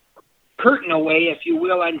the curtain away, if you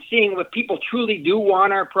will, on seeing what people truly do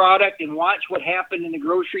want our product and watch what happened in the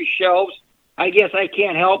grocery shelves, I guess I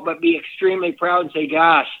can't help but be extremely proud and say,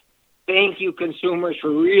 gosh, thank you, consumers, for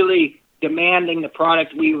really demanding the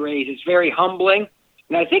product we raise. It's very humbling.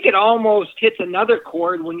 And I think it almost hits another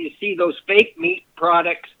chord when you see those fake meat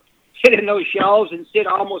products sit in those shelves and sit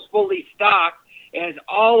almost fully stocked, as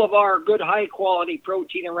all of our good high-quality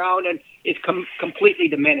protein around and is completely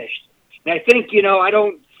diminished. And I think, I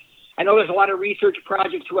know there's a lot of research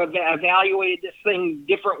projects who have evaluated this thing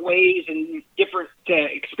different ways and different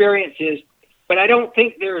experiences, but I don't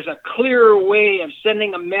think there's a clearer way of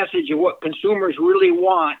sending a message of what consumers really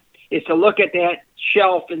want is to look at that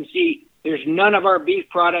shelf and see there's none of our beef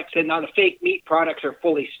products, and now the fake meat products are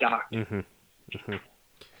fully stocked. Mm-hmm. Mm-hmm.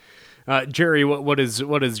 Jerry, what is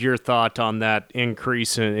your thought on that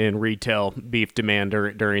increase in retail beef demand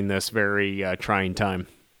during this very trying time?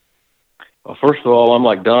 Well, first of all, I'm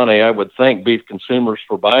like Donnie. I would thank beef consumers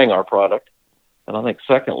for buying our product, and I think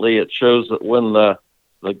secondly, it shows that when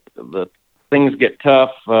the things get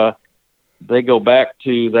tough, they go back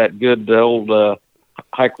to that good old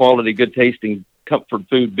high quality, good tasting comfort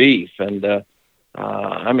food beef, and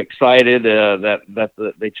I'm excited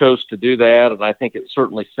that they chose to do that, and I think it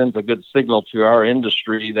certainly sends a good signal to our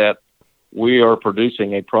industry that we are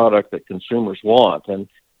producing a product that consumers want. And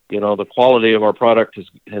the quality of our product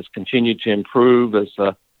has continued to improve as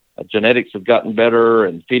genetics have gotten better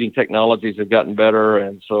and feeding technologies have gotten better.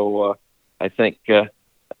 And so I think,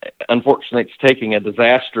 unfortunately, it's taking a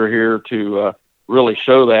disaster here to really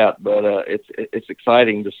show that, but it's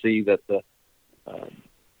exciting to see that the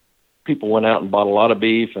people went out and bought a lot of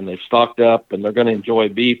beef, and they've stocked up, and they're going to enjoy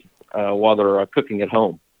beef while they're cooking at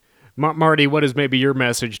home. Marty, what is maybe your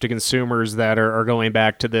message to consumers that are going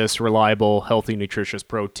back to this reliable, healthy, nutritious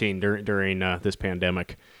protein during this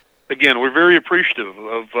pandemic? Again, we're very appreciative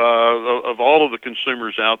of all of the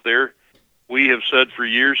consumers out there. We have said for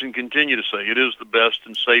years and continue to say it is the best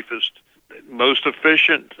and safest, most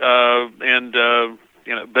efficient, and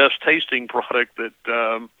best tasting product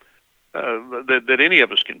that any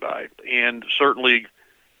of us can buy. And certainly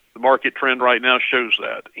the market trend right now shows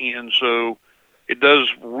that. And so it does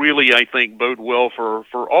really, I think, bode well for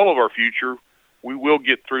all of our future. We will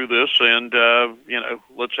get through this, and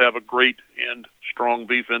let's have a great and strong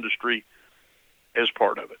beef industry as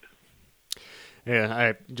part of it. Yeah,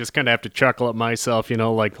 I just kind of have to chuckle at myself,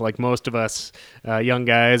 like most of us young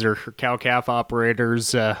guys or cow-calf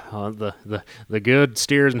operators, the good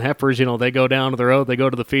steers and heifers, they go down to the road, they go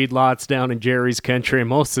to the feedlots down in Jerry's country, and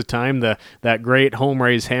most of the time that great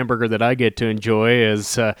home-raised hamburger that I get to enjoy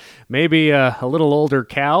is maybe a little older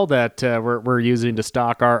cow that we're using to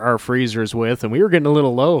stock our freezers with, and we were getting a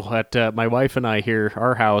little low at my wife and I here,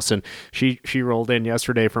 our house, and she rolled in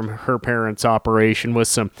yesterday from her parents' operation with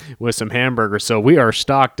some hamburgers. So we are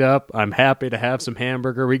stocked up. I'm happy to have some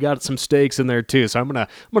hamburger. We got some steaks in there too. So I'm gonna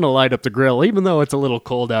light up the grill, even though it's a little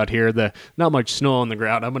cold out here. Not much snow on the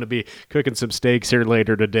ground. I'm gonna be cooking some steaks here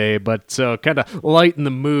later today. But so kind of lighten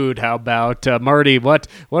the mood. How about Marty? What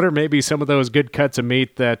are maybe some of those good cuts of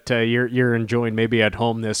meat that you're enjoying maybe at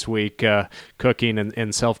home this week, cooking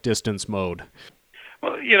in self-distance mode?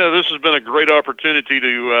 Well, this has been a great opportunity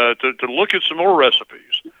to look at some more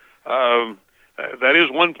recipes. That is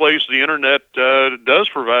one place the internet does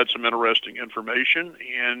provide some interesting information,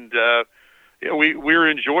 and we're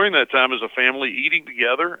enjoying that time as a family eating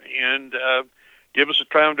together, and give us a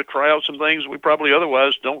time to try out some things we probably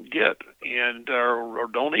otherwise don't get and or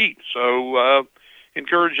don't eat. So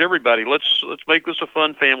encourage everybody. Let's make this a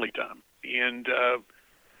fun family time, and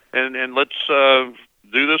let's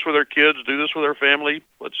do this with our kids. Do this with our family.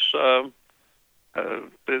 Let's.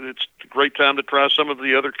 It's a great time to try some of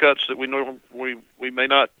the other cuts that we may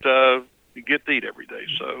not get to eat every day.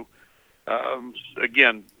 So,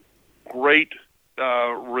 again, great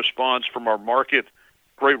response from our market,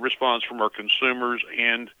 great response from our consumers,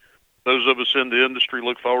 and those of us in the industry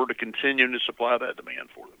look forward to continuing to supply that demand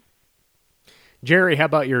for them. Jerry, how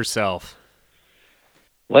about yourself?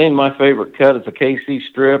 Lane, my favorite cut is a KC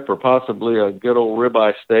strip or possibly a good old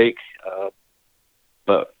ribeye steak,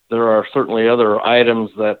 but there are certainly other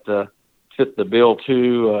items that fit the bill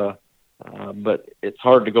too, but it's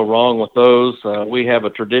hard to go wrong with those. We have a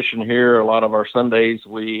tradition here. A lot of our Sundays,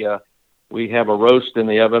 we have a roast in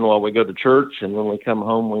the oven while we go to church, and when we come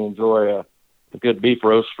home, we enjoy a good beef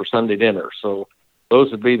roast for Sunday dinner. So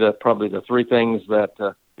those would be probably the three things that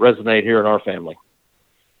resonate here in our family.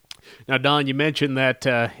 Now, Don, you mentioned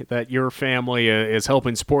that your family is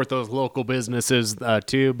helping support those local businesses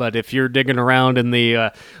too. But if you're digging around in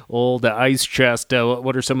the old ice chest,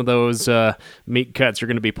 what are some of those meat cuts you're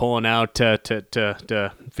going to be pulling out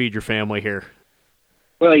to feed your family here?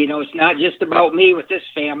 Well, it's not just about me with this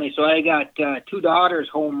family. So I got two daughters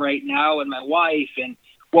home right now and my wife. And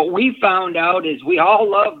what we found out is we all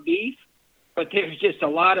love beef, but there's just a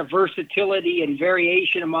lot of versatility and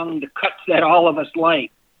variation among the cuts that all of us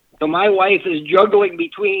like. So my wife is juggling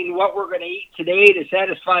between what we're going to eat today to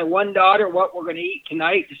satisfy one daughter, what we're going to eat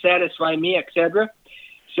tonight to satisfy me, etc.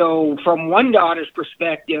 So from one daughter's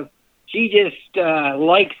perspective, she just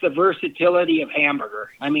likes the versatility of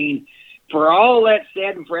hamburger. I mean, for all that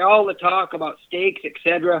said and for all the talk about steaks,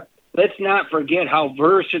 etc., let's not forget how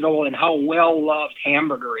versatile and how well-loved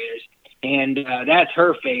hamburger is. And that's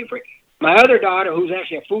her favorite. My other daughter, who's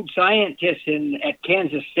actually a food scientist at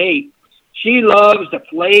Kansas State, she loves the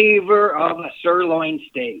flavor of a sirloin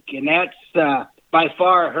steak, and that's by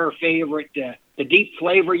far her favorite. The deep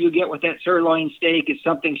flavor you get with that sirloin steak is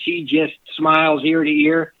something she just smiles ear to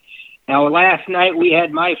ear. Now, last night we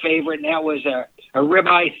had my favorite, and that was a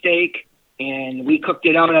ribeye steak, and we cooked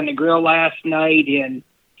it out on the grill last night. And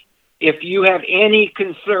if you have any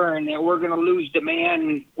concern that we're going to lose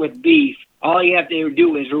demand with beef, all you have to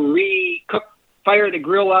do is fire the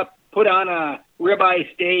grill up, put on a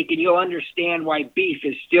ribeye steak, and you'll understand why beef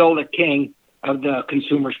is still the king of the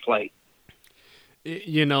consumer's plate.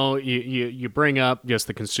 You bring up just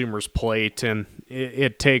the consumer's plate, and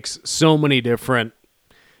it takes so many different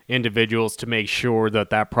individuals to make sure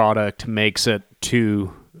that product makes it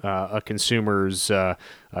to a consumer's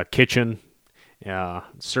kitchen,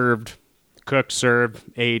 cooked, served,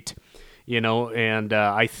 ate. And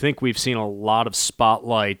I think we've seen a lot of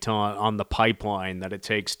spotlight on the pipeline that it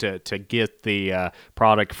takes to get the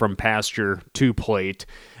product from pasture to plate.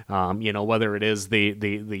 Whether it is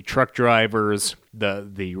the truck drivers,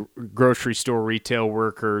 the grocery store retail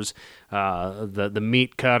workers, the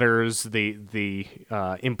meat cutters, the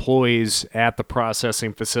employees at the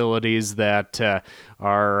processing facilities that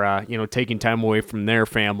are taking time away from their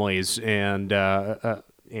families and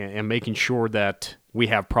making sure that we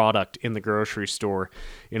have product in the grocery store.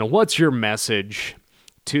 What's your message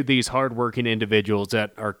to these hardworking individuals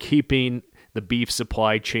that are keeping the beef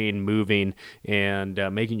supply chain moving and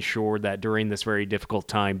making sure that during this very difficult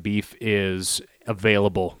time, beef is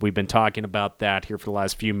available? We've been talking about that here for the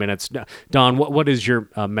last few minutes. Don, what is your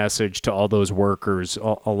message to all those workers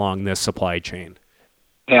along this supply chain?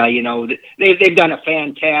 Yeah, they've done a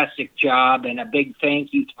fantastic job, and a big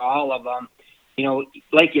thank you to all of them.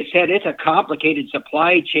 Like you said, it's a complicated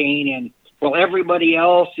supply chain, and while everybody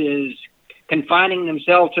else is confining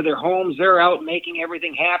themselves to their homes, they're out making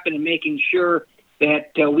everything happen and making sure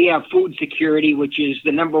that we have food security, which is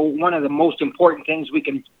one of the most important things we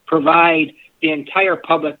can provide the entire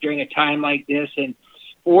public during a time like this. And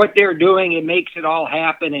for what they're doing, it makes it all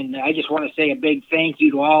happen. And I just want to say a big thank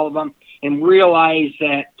you to all of them, and realize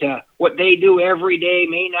that what they do every day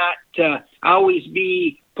may not always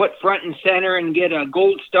be put front and center and get a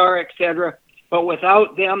gold star, etc. But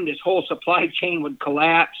without them, this whole supply chain would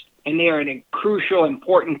collapse. And they are a crucial,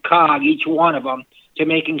 important cog, each one of them, to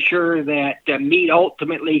making sure that meat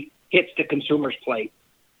ultimately hits the consumer's plate.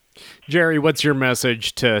 Jerry, what's your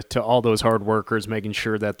message to all those hard workers making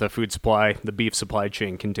sure that the beef supply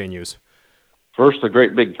chain continues? First, a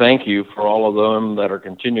great big thank you for all of them that are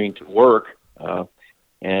continuing to work.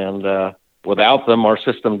 And without them, our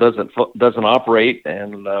system doesn't operate,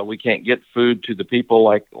 and we can't get food to the people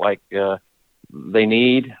like they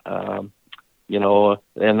need.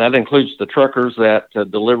 And that includes the truckers that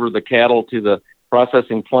deliver the cattle to the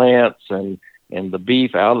processing plants and the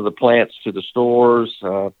beef out of the plants to the stores.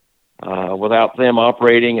 Without them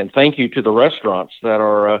operating, and thank you to the restaurants that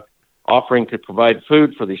are offering to provide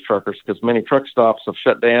food for these truckers, because many truck stops have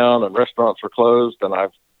shut down and restaurants are closed. And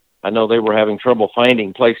I know they were having trouble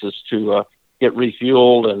finding places to get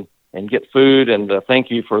refueled and get food. And thank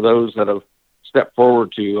you for those that have stepped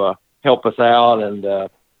forward to help us out. And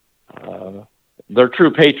they're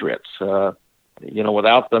true patriots.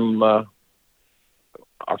 Without them, our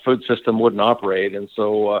food system wouldn't operate. And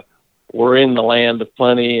so we're in the land of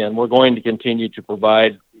plenty, and we're going to continue to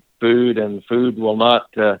provide food, and food will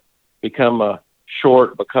not become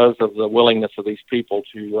short because of the willingness of these people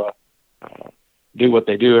to do what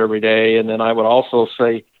they do every day. And then I would also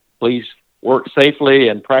say, please work safely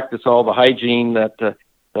and practice all the hygiene that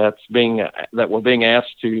we're being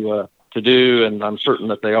asked to do. And I'm certain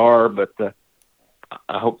that they are, but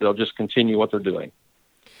I hope they'll just continue what they're doing.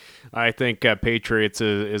 I think patriots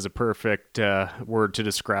is a perfect word to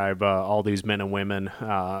describe all these men and women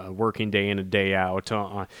working day in and day out,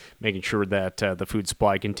 making sure that the food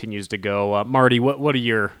supply continues to go. Marty, what are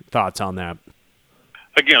your thoughts on that?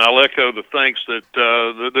 Again, I'll echo the thanks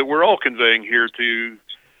that we're all conveying here to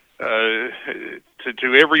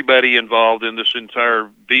everybody involved in this entire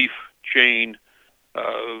beef chain,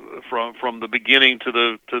 from the beginning to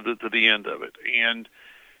the end of it. And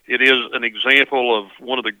it is an example of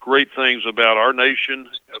one of the great things about our nation,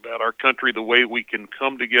 about our country, the way we can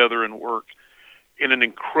come together and work in an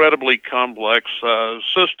incredibly complex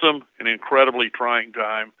system, an incredibly trying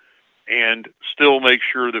time, and still make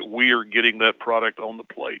sure that we are getting that product on the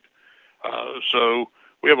plate. So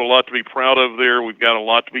we have a lot to be proud of there. We've got a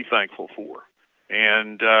lot to be thankful for.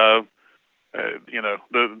 And, the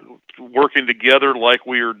working together like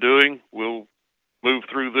we are doing, we'll move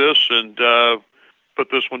through this and put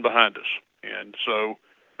this one behind us. And so,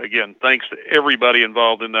 again, thanks to everybody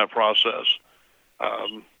involved in that process.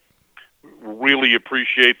 Really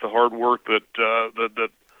appreciate the hard work that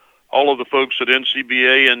all of the folks at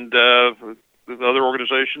NCBA and the other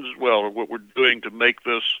organizations as well, what we're doing to make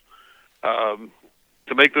this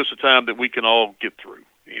a time that we can all get through.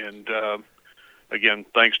 And again,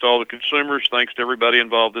 thanks to all the consumers. Thanks to everybody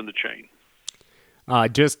involved in the chain.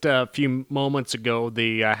 Just a few moments ago,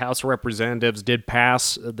 the House of Representatives did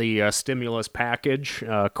pass the stimulus package.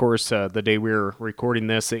 Of course, the day we were recording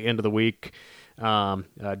this, the end of the week,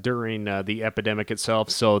 during the epidemic itself.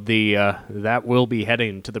 So that will be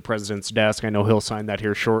heading to the president's desk. I know he'll sign that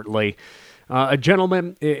here shortly.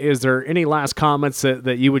 Gentlemen, is there any last comments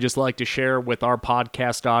that you would just like to share with our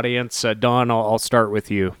podcast audience? Don, I'll start with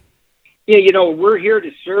you. Yeah, we're here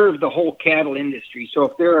to serve the whole cattle industry. So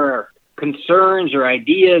if there are concerns or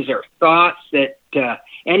ideas or thoughts that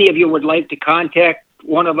any of you would like to contact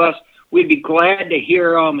one of us, we'd be glad to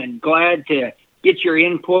hear them and glad to get your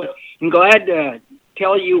input and glad to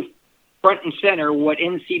tell you front and center what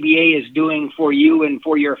NCBA is doing for you and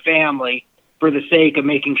for your family for the sake of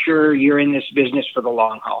making sure you're in this business for the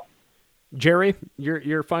long haul. Jerry,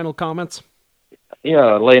 your final comments?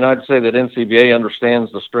 Yeah, Lane, I'd say that NCBA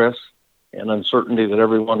understands the stress and uncertainty that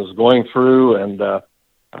everyone is going through, and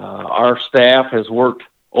our staff has worked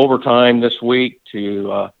overtime this week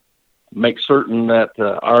to make certain that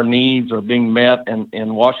our needs are being met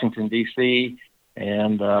in Washington, D.C.,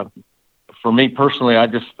 and for me personally, I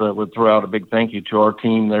just would throw out a big thank you to our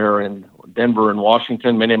team there in Denver and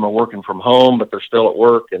Washington. Many of them are working from home, but they're still at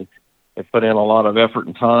work, and they put in a lot of effort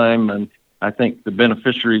and time, and I think the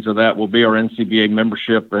beneficiaries of that will be our NCBA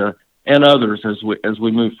membership and others as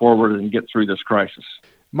we move forward and get through this crisis.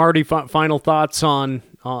 Marty, final thoughts on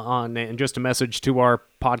and just a message to our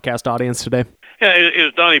podcast audience today? Yeah,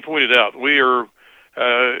 as Donnie pointed out, we are,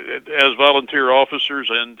 as volunteer officers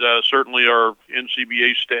and certainly our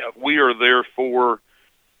NCBA staff, we are there for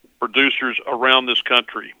producers around this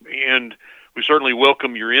country, and we certainly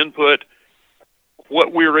welcome your input.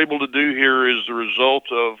 What we're able to do here is the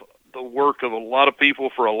result of the work of a lot of people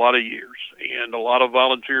for a lot of years, and a lot of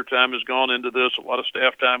volunteer time has gone into this. A lot of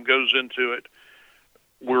staff time goes into it.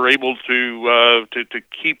 We're able to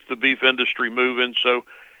keep the beef industry moving. So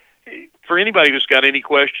for anybody that's got any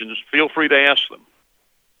questions, feel free to ask them.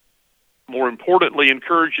 More importantly,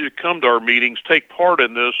 encourage you to come to our meetings, take part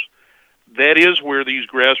in this. That is where these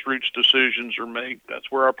grassroots decisions are made. That's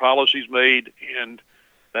where our policy's made, and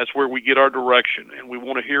that's where we get our direction. And we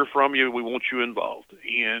want to hear from you. We want you involved.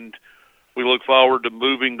 And we look forward to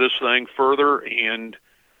moving this thing further and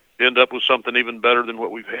end up with something even better than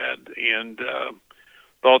what we've had. And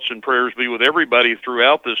thoughts and prayers be with everybody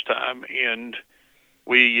throughout this time. And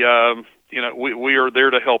we are there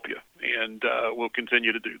to help you, and we'll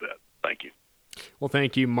continue to do that. Thank you. Well,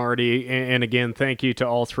 thank you, Marty. And again, thank you to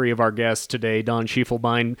all three of our guests today. Don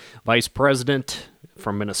Schiefelbein, Vice President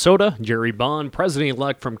from Minnesota, Jerry Bond,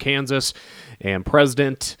 President-elect from Kansas, and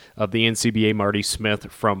President of the NCBA, Marty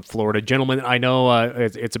Smith from Florida. Gentlemen, I know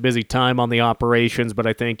it's a busy time on the operations, but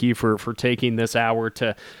I thank you for taking this hour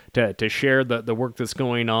to share the work that's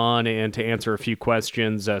going on and to answer a few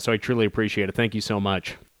questions. So I truly appreciate it. Thank you so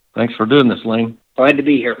much. Thanks for doing this, Lane. Glad to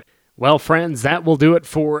be here. Well, friends, that will do it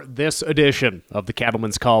for this edition of the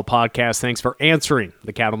Cattleman's Call podcast. Thanks for answering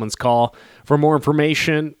the Cattleman's Call. For more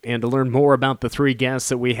information and to learn more about the three guests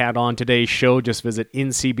that we had on today's show, just visit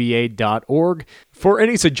ncba.org. For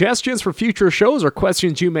any suggestions for future shows or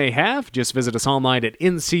questions you may have, just visit us online at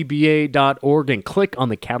ncba.org and click on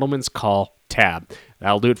the Cattleman's Call tab.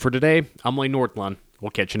 That'll do it for today. I'm Lane Nordlund. We'll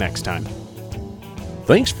catch you next time.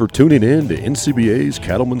 Thanks for tuning in to NCBA's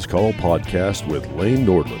Cattleman's Call podcast with Lane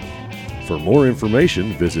Nordlund. For more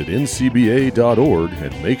information, visit ncba.org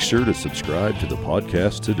and make sure to subscribe to the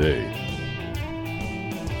podcast today.